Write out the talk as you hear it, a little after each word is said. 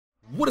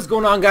What is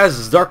going on, guys?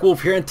 This is Dark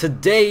Wolf here, and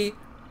today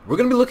we're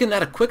going to be looking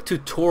at a quick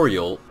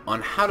tutorial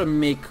on how to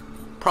make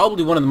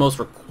probably one of the most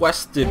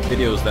requested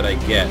videos that I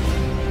get.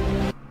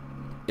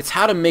 It's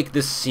how to make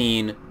this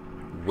scene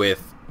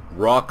with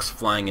rocks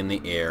flying in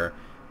the air,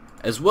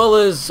 as well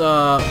as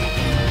a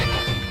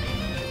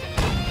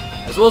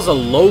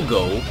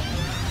logo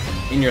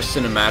in your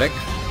cinematic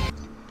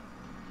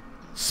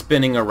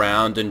spinning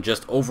around and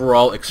just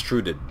overall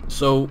extruded,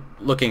 so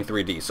looking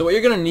 3D. So what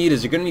you're gonna need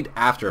is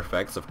After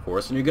Effects, of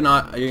course, and you're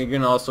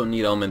gonna also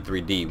need Element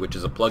 3D, which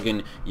is a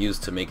plugin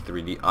used to make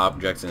 3D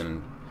objects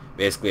in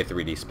basically a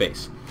 3D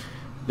space.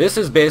 This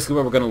is basically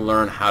what we're gonna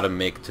learn how to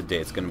make today.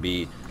 It's gonna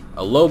be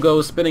a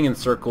logo spinning in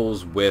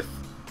circles with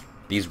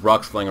these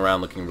rocks flying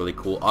around, looking really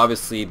cool.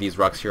 Obviously, these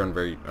rocks here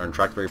aren't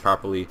tracked very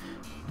properly,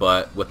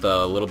 but with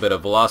a little bit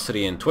of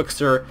velocity and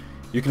Twixtor,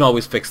 you can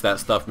always fix that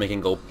stuff, making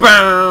it go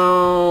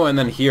BOW, and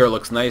then here it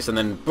looks nice, and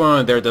then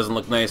BOW, there it doesn't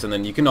look nice, and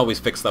then you can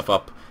always fix stuff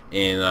up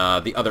in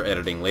the other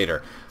editing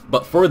later.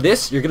 But for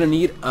this, you're gonna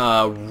need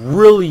a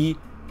really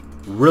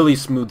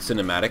smooth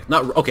cinematic.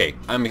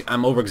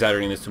 I'm over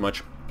exaggerating this too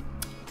much.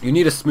 You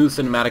need a smooth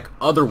cinematic,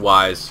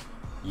 otherwise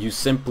you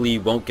simply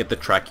won't get the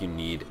track you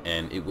need,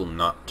 and it will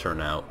not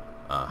turn out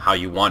how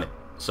you want it.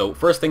 So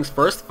first things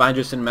first, find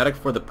your cinematic.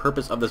 For the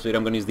purpose of this video,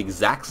 I'm going to use the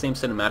exact same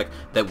cinematic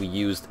that we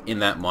used in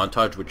that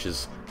montage, which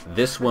is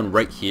this one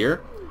right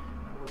here.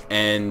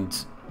 And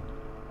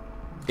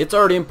it's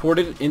already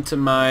imported into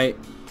my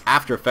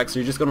After Effects, so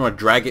you're just going to want to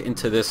drag it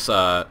into this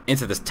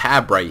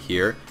tab right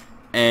here.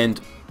 And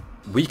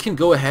we can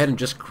go ahead and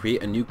just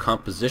create a new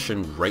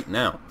composition right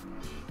now.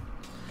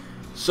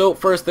 So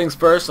first things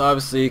first,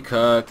 obviously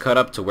cut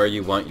up to where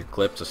you want your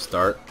clip to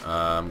start.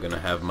 I'm going to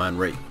have mine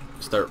right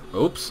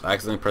oops, I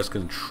accidentally pressed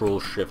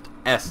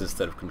Control-Shift-S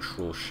instead of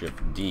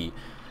Control-Shift-D,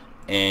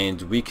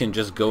 and we can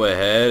just go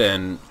ahead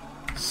and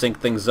sync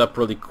things up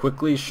really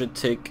quickly. Should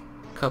take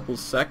a couple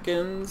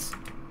seconds,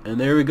 and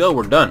there we go,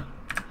 we're done.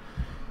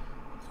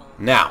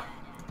 Now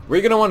what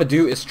you're gonna want to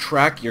do is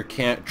track your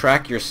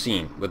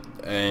scene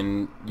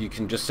and you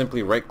can just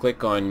simply right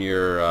click on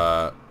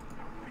your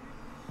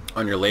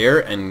layer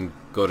and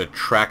go to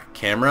track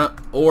camera,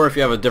 or if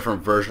you have a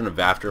different version of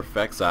After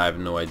Effects, I have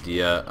no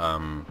idea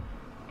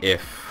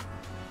if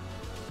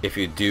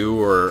you do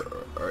or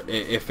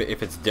if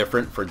it's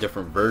different for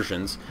different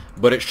versions,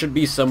 but it should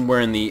be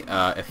somewhere in the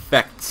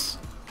effects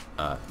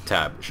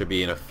tab. It should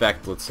be in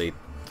effect, let's say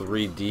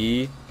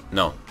 3D,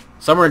 no,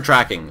 somewhere in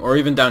tracking, or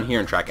even down here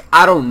in tracking.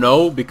 I don't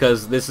know,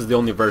 because this is the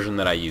only version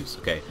that I use.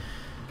 Okay,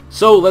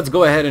 so let's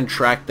go ahead and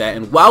track that,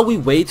 and while we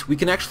wait, we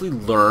can actually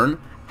learn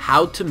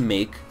how to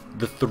make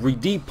the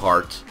 3D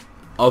part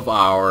of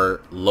our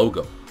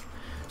logo.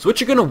 So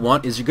what you're going to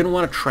want is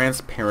a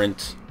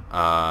transparent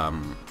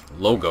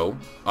logo,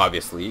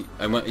 obviously.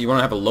 You want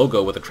to have a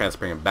logo with a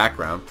transparent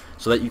background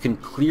so that you can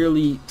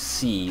clearly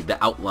see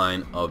the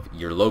outline of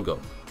your logo.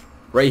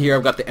 Right here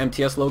I've got the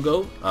MTS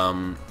logo,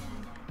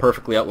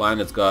 perfectly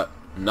outlined. It's got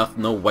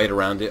no white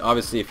around it.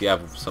 Obviously, if you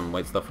have some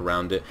white stuff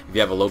around it, if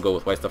you have a logo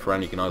with white stuff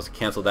around it, you can always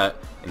cancel that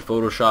in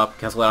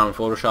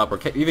Photoshop, or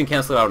even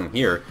cancel it out in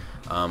here.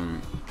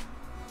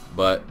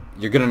 But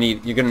you're gonna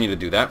need to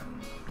do that.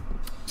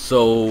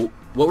 So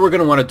what we're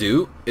going to want to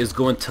do is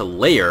go into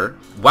Layer,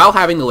 while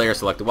having the layer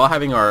selected, while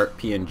having our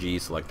PNG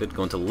selected,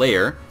 go into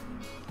Layer,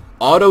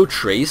 Auto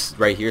Trace,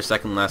 right here,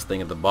 second last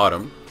thing at the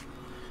bottom.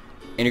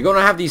 And you're going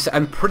to have these,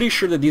 I'm pretty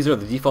sure that these are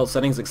the default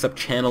settings, except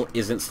channel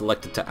isn't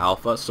selected to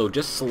alpha, so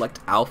just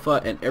select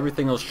alpha and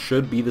everything else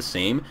should be the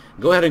same.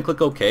 Go ahead and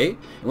click OK. And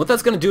what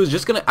that's going to do is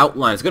just going to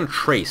outline, it's going to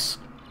trace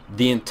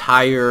the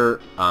entire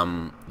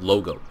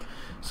logo.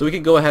 So we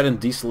can go ahead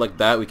and deselect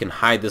that. We can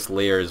hide this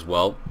layer as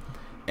well.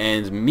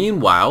 And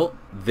meanwhile,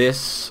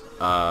 this,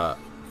 not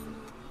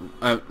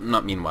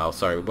meanwhile,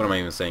 sorry, what am I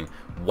even saying?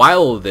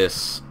 While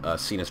this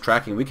scene is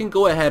tracking, we can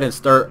go ahead and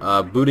start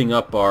booting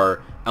up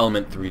our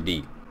Element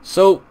 3D.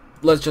 So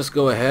let's just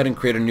go ahead and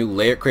create a new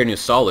layer, create a new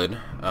solid.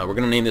 We're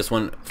going to name this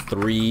one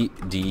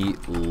 3D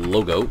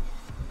Logo.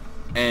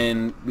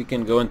 And we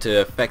can go into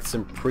the Effects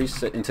and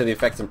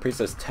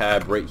Presets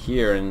tab right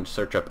here and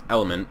search up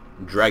Element,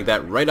 drag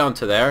that right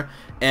onto there,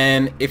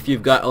 and if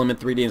you've got Element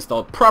 3D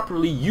installed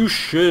properly, you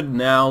should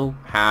now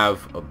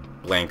have a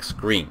blank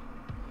screen.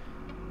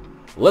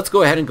 Let's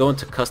go ahead and go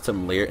into the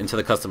Custom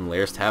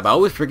Layers tab. I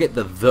always forget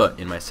the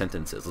in my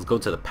sentences. Let's go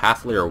to the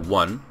Path Layer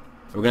 1, and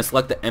we're going to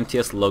select the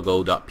MTS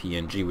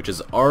logo.png, which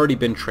has already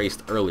been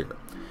traced earlier.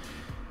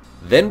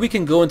 Then we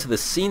can go into the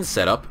scene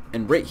setup,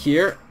 and right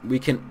here we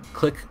can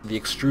click the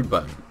extrude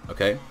button.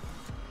 Okay,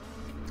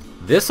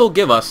 this will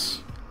give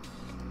us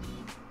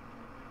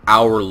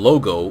our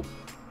logo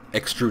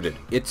extruded.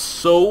 It's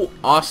so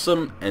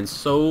awesome and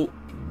so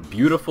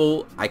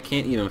beautiful. I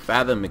can't even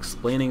fathom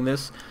explaining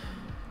this.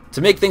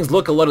 To make things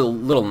look a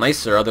little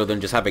nicer, other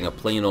than just having a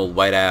plain old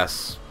white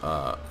ass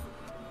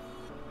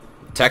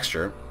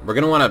texture, we're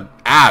gonna want to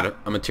add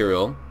a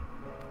material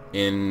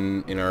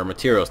in our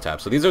materials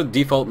tab. So these are the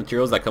default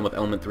materials that come with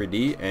Element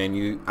 3D,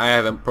 and I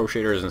have Pro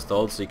Shaders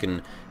installed, so you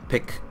can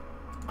pick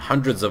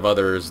hundreds of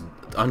other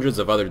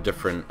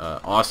different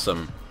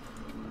awesome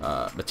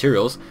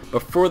materials.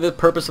 But for the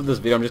purpose of this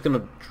video, I'm just going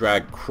to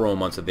drag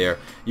chrome onto there.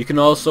 You can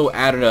also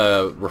add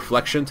a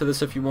reflection to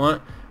this if you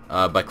want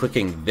by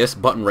clicking this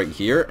button right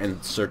here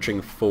and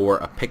searching for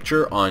a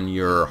picture on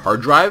your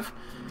hard drive.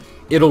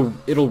 It'll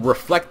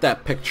reflect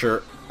that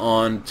picture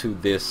onto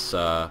this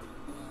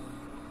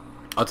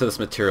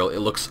material. It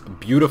looks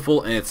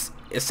beautiful, and it's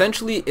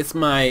essentially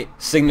my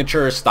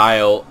signature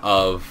style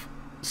of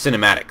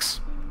cinematics.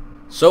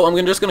 So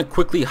I'm just gonna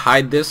quickly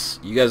hide this.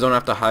 You guys don't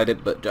have to hide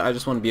it, but I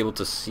just want to be able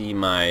to see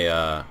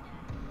my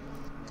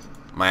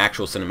my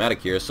actual cinematic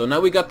here. So now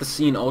we got the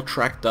scene all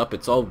tracked up.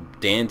 It's all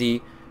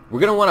dandy. We're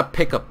gonna want to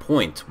pick a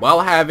point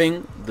while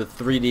having the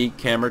 3D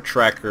camera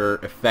tracker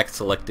effect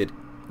selected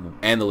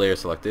and the layer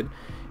selected.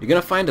 You're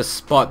gonna find a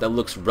spot that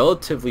looks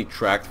relatively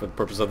tracked for the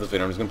purpose of this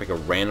video. I'm just gonna pick a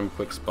random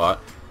quick spot.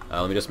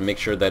 Let me just make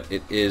sure that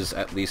it is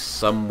at least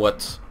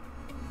somewhat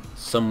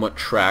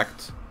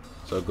tracked.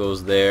 So it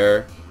goes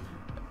there.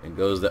 It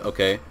goes there.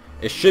 Okay,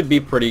 it should be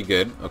pretty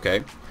good.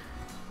 Okay.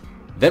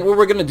 Then what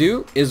we're gonna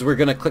do is we're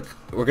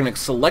gonna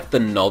select the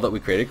null that we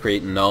created.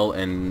 Create null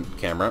and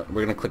camera.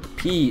 We're gonna click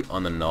P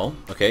on the null.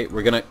 Okay.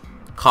 We're gonna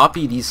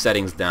copy these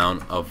settings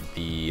down of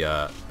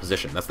the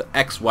position. That's the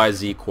X, Y,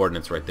 Z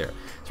coordinates right there.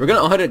 So we're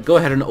gonna go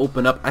ahead and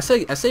open up. I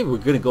say we're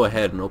gonna go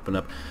ahead and open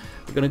up.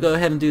 We're gonna go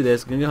ahead and do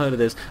this. We're gonna go ahead and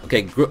do this.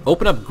 Okay,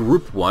 open up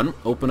Group 1.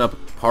 Open up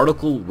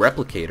Particle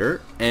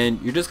Replicator,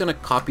 and you're just gonna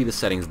copy the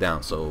settings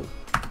down. So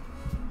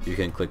you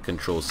can click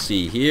Control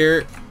C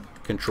here,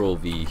 Control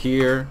V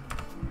here,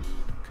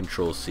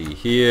 Control C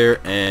here,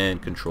 and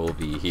Control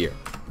V here.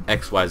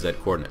 X, Y, Z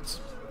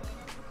coordinates.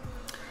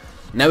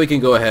 Now we can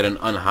go ahead and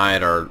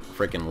unhide our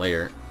freaking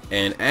layer,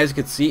 and as you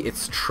can see,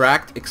 it's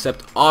tracked,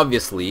 except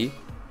obviously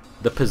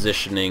the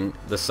positioning,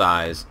 the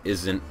size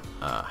isn't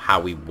how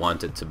we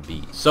want it to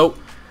be. So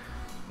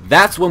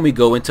that's when we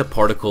go into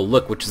Particle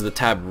Look, which is the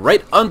tab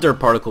right under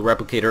Particle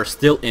Replicator,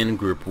 still in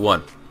Group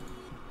 1.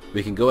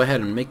 We can go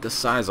ahead and make the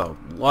size a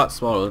lot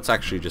smaller. Let's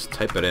actually just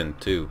type it in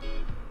too.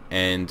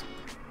 And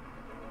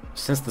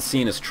since the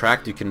scene is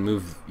tracked, you can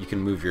move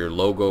your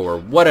logo or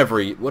whatever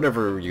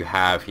you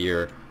have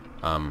here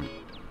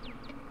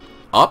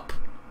up.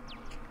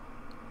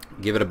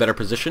 Give it a better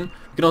position.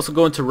 You can also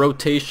go into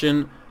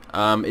rotation.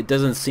 It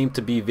doesn't seem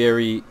to be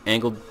very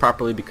angled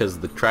properly because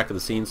of the track of the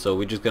scene, so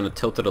we're just going to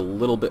tilt it a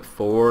little bit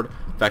forward.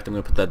 In fact, I'm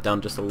going to put that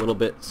down just a little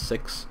bit,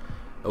 6.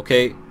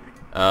 Okay,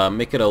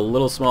 make it a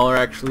little smaller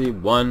actually,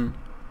 1.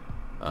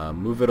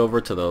 Move it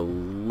over to the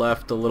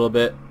left a little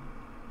bit.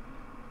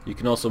 You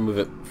can also move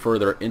it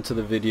further into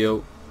the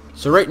video.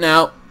 So right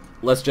now,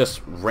 let's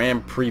just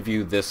RAM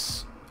preview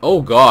this.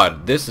 Oh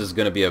god, this is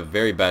going to be a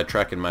very bad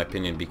track in my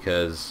opinion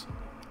because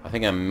I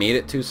think I made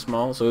it too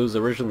small. So it was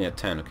originally at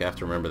 10. Okay, I have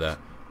to remember that.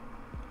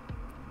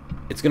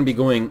 It's going to be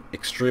going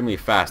extremely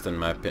fast in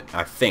my opinion,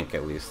 I think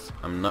at least.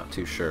 I'm not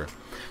too sure.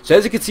 So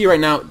as you can see right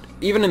now,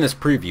 even in this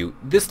preview,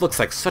 this looks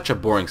like such a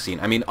boring scene.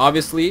 I mean,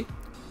 obviously,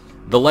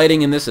 the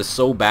lighting in this is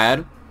so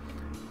bad.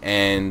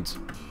 And,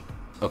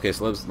 okay,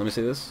 so let me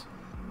say this.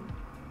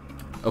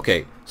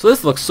 Okay, so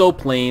this looks so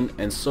plain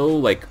and so,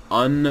 like,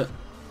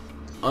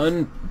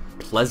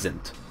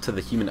 unpleasant to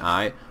the human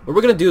eye. What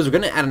we're going to do is we're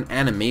going to add an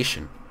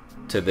animation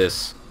to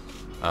this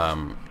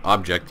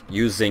object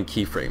using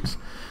keyframes.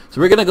 So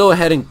we're going to go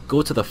ahead and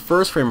go to the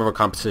first frame of our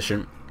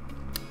composition,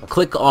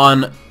 click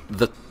on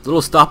the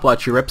little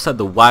stopwatch here right beside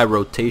the Y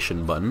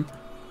rotation button,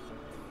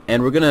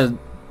 and we're going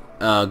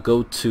to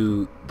go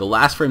to the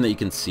last frame that you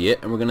can see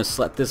it, and we're going to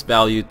select this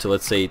value to,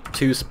 let's say,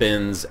 2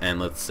 spins and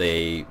let's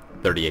say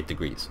 38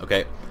 degrees.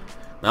 Okay,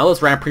 now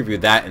let's RAM preview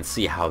that and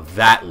see how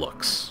that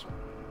looks.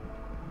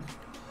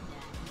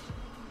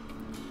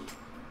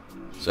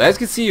 So as you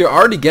can see, you're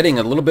already getting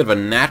a little bit of a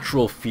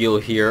natural feel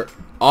here.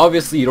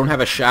 Obviously, you don't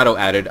have a shadow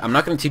added. I'm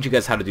not going to teach you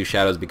guys how to do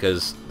shadows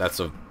because that's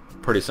a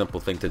pretty simple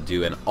thing to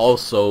do, and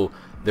also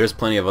there's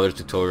plenty of other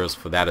tutorials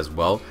for that as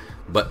well.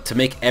 But to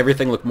make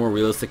everything look more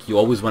realistic, you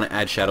always want to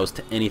add shadows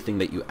to anything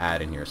that you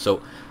add in here.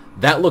 So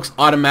that looks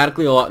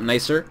automatically a lot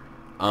nicer.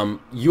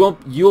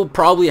 You'll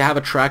probably have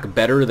a track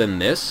better than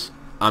this.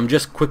 I'm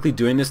just quickly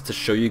doing this to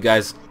show you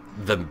guys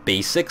the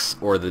basics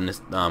or the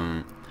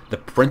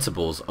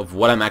principles of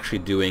what I'm actually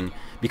doing,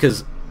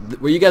 because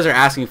what you guys are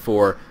asking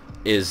for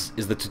is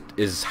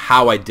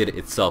how I did it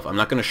itself. I'm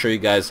not going to show you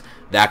guys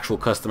the actual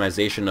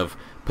customization of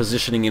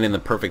positioning it in the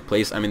perfect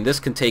place. I mean, this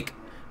can take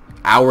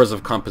hours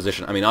of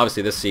composition. I mean,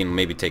 obviously this scene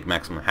maybe take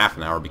maximum half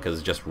an hour because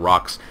it's just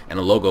rocks and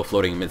a logo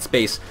floating in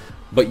mid-space,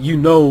 but you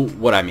know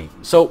what I mean.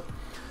 So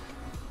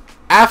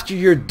after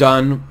you're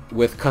done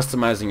with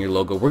customizing your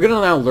logo, we're going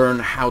to now learn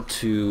how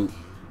to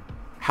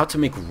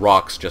make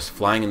rocks just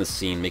flying in the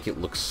scene, make it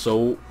look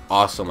so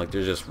awesome, like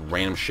there's just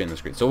random shit in the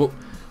screen. So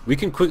we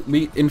can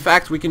in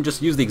fact, we can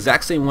just use the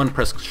exact same one,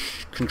 press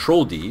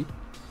Control D.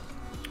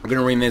 We're going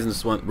to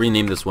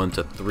rename this one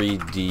to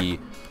 3D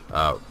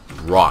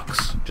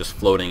rocks just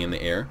floating in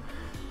the air.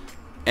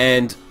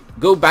 And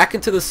go back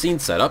into the scene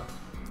setup.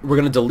 We're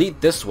going to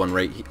delete this one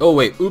right here. Oh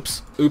wait,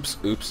 oops.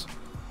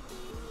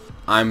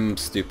 I'm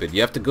stupid.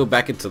 You have to go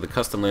back into the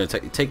custom layer.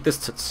 Take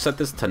this, set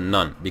this to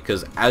none,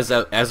 because as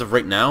of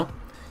right now,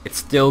 it's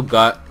still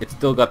got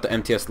the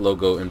MTS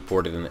logo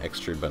imported in the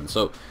extrude button.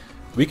 So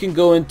we can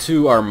go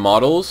into our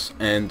models,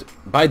 and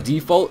by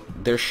default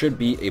there should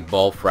be a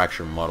ball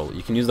fracture model.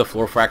 You can use the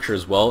floor fracture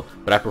as well,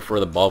 but I prefer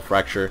the ball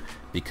fracture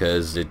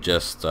because it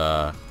just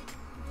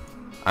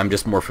I'm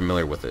just more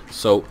familiar with it.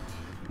 So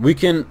we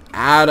can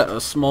add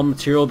a small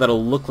material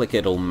that'll look like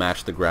it'll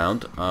match the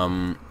ground.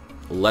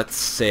 Let's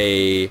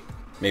say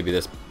maybe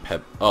this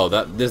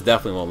this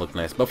definitely won't look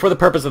nice, but for the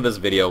purpose of this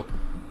video,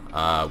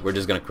 I'm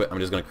just gonna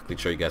quickly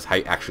show you guys how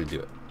you actually do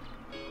it.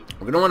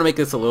 We're gonna want to make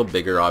this a little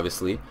bigger,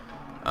 obviously.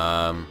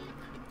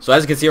 So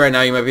as you can see right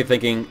now, you might be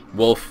thinking,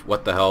 Wolf,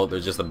 what the hell?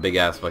 There's just a big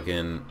ass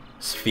fucking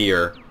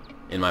sphere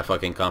in my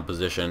fucking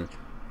composition.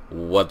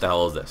 What the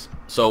hell is this?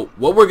 So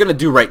what we're gonna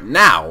do right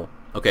now,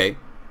 okay?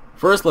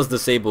 First, let's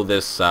disable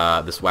this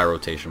this Y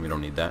rotation. We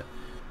don't need that.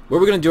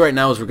 What we're gonna do right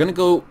now is we're gonna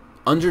go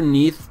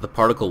underneath the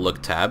particle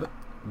look tab.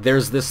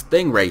 There's this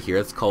thing right here.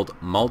 It's called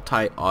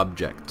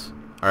multi-object.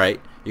 All right.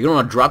 You're gonna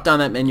want to drop down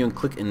that menu and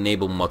click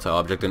enable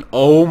multi-object. And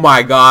oh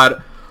my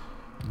God,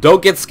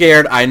 don't get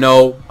scared. I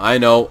know.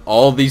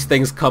 All these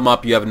things come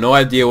up. You have no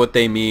idea what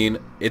they mean.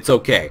 It's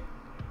okay.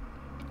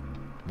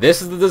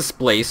 This is the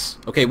displace.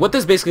 Okay, what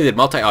this basically did,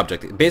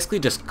 multi-object, it basically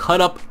just cut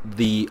up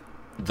the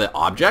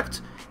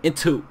object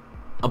into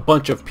a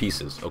bunch of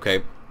pieces.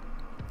 Okay.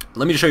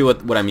 Let me show you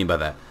what I mean by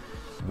that.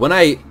 When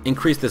I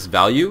increase this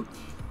value,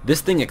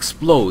 this thing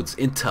explodes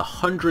into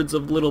hundreds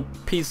of little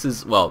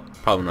pieces. Well,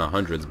 probably not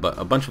hundreds, but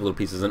a bunch of little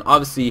pieces. And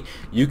obviously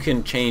you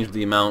can change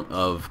the amount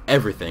of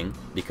everything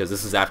because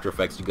this is After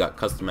Effects. You got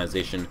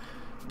customization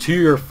to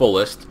your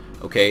fullest.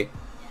 Okay,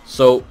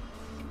 so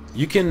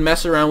you can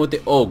mess around with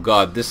it. Oh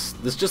God, this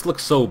just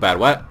looks so bad.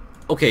 What?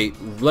 Okay,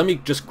 let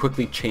me just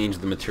quickly change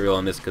the material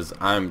on this because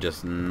I'm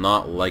just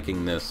not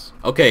liking this.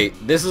 Okay,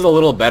 this is a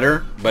little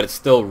better, but it's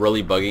still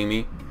really bugging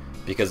me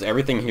because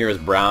everything here is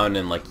brown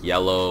and like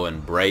yellow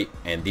and bright,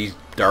 and these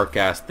dark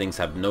ass things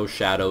have no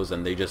shadows,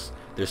 and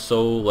they're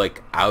so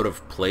like out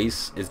of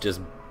place. It's just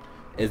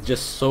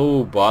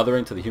so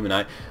bothering to the human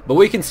eye. But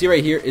what you can see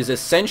right here is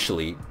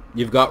essentially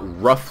you've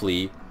got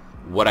roughly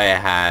what I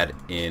had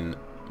in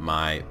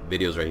my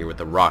videos right here with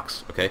the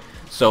rocks. Okay,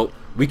 so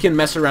we can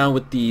mess around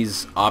with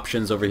these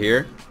options over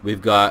here.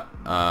 We've got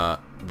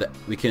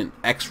we can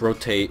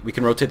rotate. We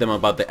can rotate them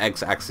about the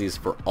X axis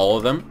for all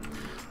of them.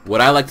 What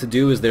I like to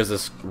do is there's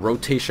this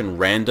rotation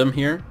random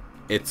here.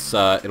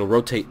 It'll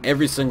rotate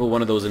every single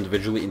one of those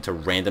individually into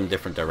random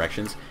different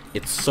directions.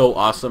 It's so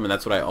awesome, and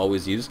that's what I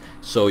always use.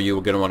 So you're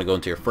going to want to go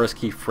into your first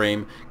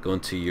keyframe, go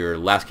into your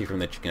last keyframe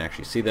that you can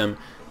actually see them,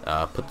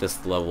 put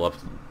this level up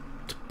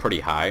to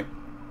pretty high.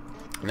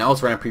 Now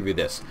let's run and preview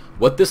this.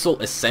 What this will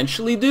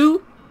essentially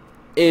do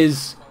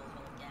is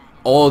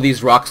all of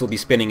these rocks will be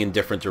spinning in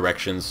different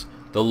directions.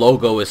 The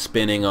logo is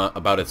spinning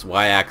about its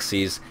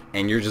y-axis,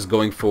 and you're just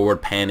going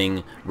forward,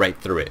 panning right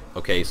through it.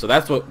 Okay, so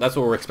that's what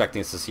we're expecting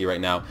us to see right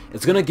now.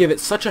 It's gonna give it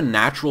such a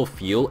natural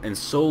feel, and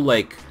so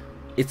like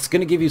it's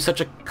gonna give you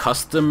such a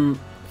custom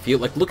feel.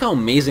 Like, look how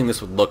amazing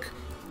this would look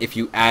if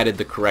you added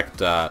the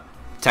correct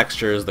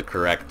textures, the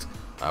correct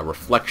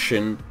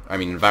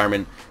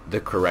environment, the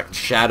correct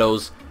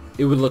shadows.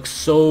 It would look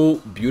so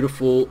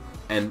beautiful,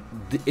 and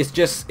it's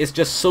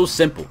just so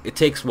simple. It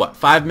takes what,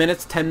 5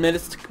 minutes, 10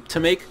 minutes to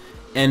make.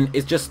 And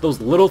it's just those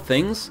little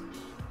things,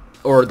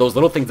 or those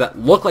little things that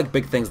look like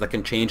big things that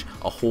can change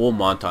a whole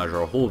montage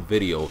or a whole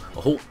video, a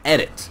whole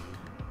edit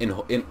in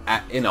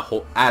a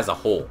whole as a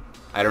whole.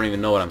 I don't even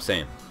know what I'm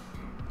saying.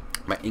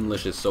 My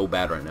English is so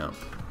bad right now.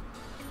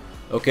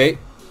 Okay,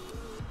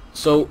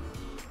 so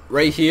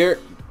right here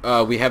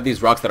we have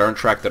these rocks that aren't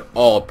tracked at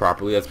all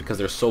properly. That's because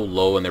they're so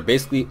low and they're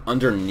basically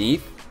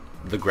underneath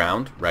the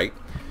ground, right?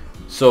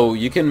 So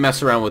you can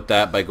mess around with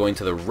that by going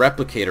to the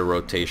replicator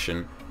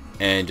rotation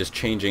and just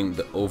changing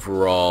the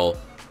overall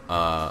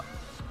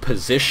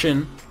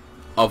position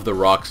of the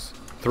rocks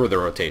through the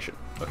rotation.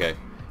 Okay,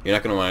 you're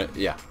not gonna want to,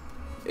 yeah,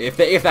 if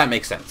that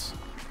makes sense.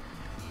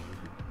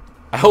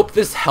 I hope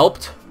this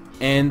helped.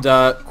 And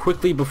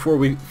quickly before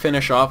we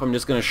finish off, I'm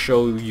just gonna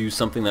show you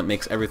something that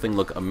makes everything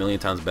look a million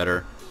times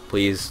better.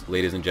 Please,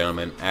 ladies and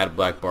gentlemen, add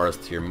black bars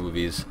to your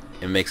movies.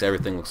 It makes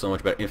everything look so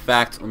much better. In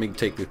fact, let me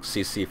take the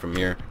CC from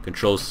here,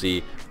 Control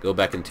C, go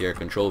back into here,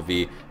 Control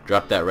V,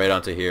 drop that right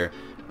onto here.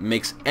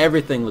 Makes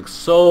everything look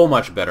so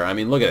much better. I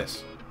mean, look at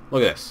this.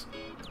 Look at this.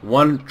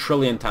 1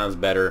 trillion times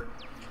better.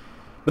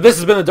 But this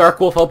has been the Dark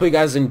Wolf. I hope you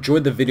guys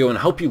enjoyed the video and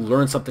I hope you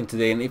learned something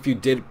today. And if you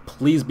did,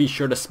 please be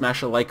sure to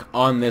smash a like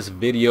on this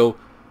video.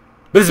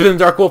 But this has been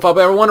the Dark Wolf. I hope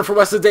you have a wonderful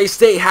rest of the day.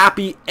 Stay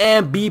happy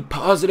and be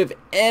positive.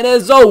 And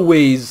as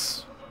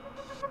always,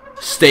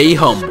 stay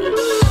humble.